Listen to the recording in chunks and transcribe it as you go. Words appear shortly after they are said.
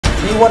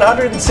The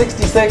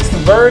 166th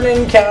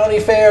Vernon County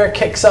Fair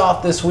kicks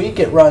off this week.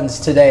 It runs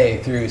today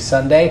through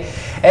Sunday.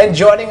 And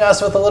joining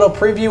us with a little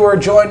preview, we're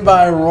joined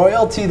by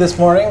royalty this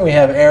morning. We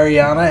have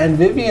Ariana and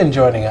Vivian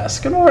joining us.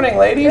 Good morning,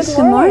 ladies.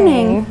 Good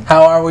morning.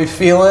 How are we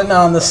feeling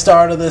on the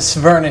start of this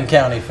Vernon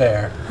County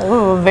Fair?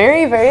 Ooh,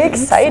 very, very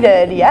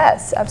excited.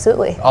 Yes,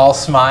 absolutely. All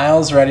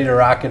smiles, ready to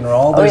rock and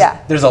roll.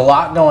 There's a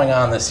lot going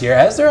on this year,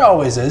 as there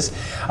always is.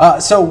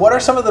 So what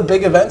are some of the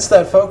big events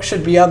that folks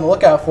should be on the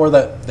lookout for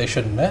that they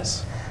shouldn't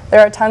miss? There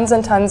are tons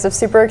and tons of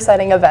super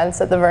exciting events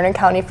at the Vernon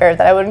County Fair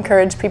that I would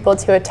encourage people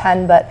to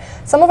attend, but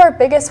some of our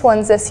biggest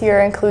ones this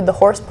year include the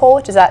Horse Pull,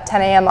 which is at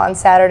 10 a.m. on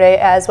Saturday,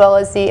 as well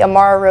as the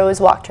Amara Rose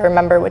Walk to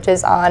Remember, which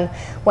is on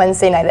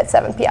Wednesday night at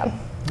 7 p.m.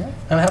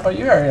 And how about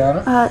you,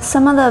 Ariana?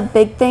 Some of the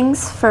big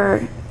things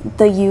for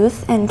the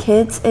youth and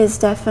kids is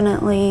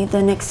definitely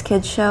the Nick's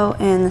Kids Show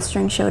and the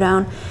String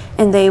Showdown,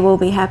 and they will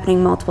be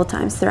happening multiple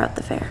times throughout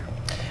the fair.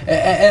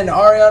 And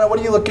Ariana, what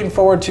are you looking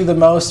forward to the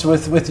most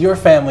with your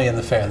family in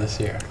the fair this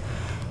year?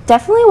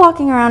 Definitely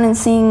walking around and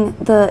seeing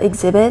the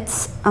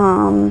exhibits.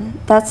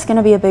 That's going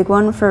to be a big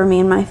one for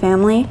me and my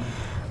family.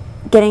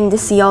 Getting to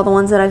see all the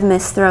ones that I've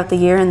missed throughout the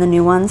year and the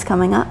new ones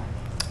coming up.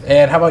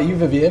 And how about you,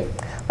 Vivian?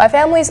 My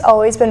family's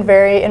always been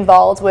very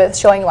involved with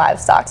showing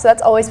livestock, so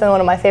that's always been one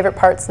of my favorite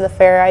parts of the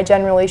fair. I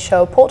generally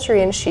show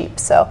poultry and sheep,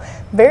 so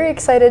very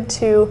excited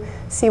to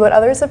see what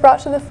others have brought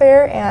to the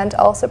fair and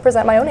also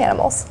present my own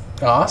animals.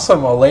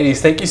 Awesome. Well, ladies,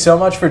 thank you so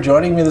much for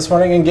joining me this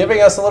morning and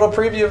giving us a little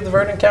preview of the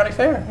Vernon County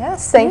Fair.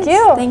 Yes, thank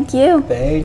you. Thank you. Thank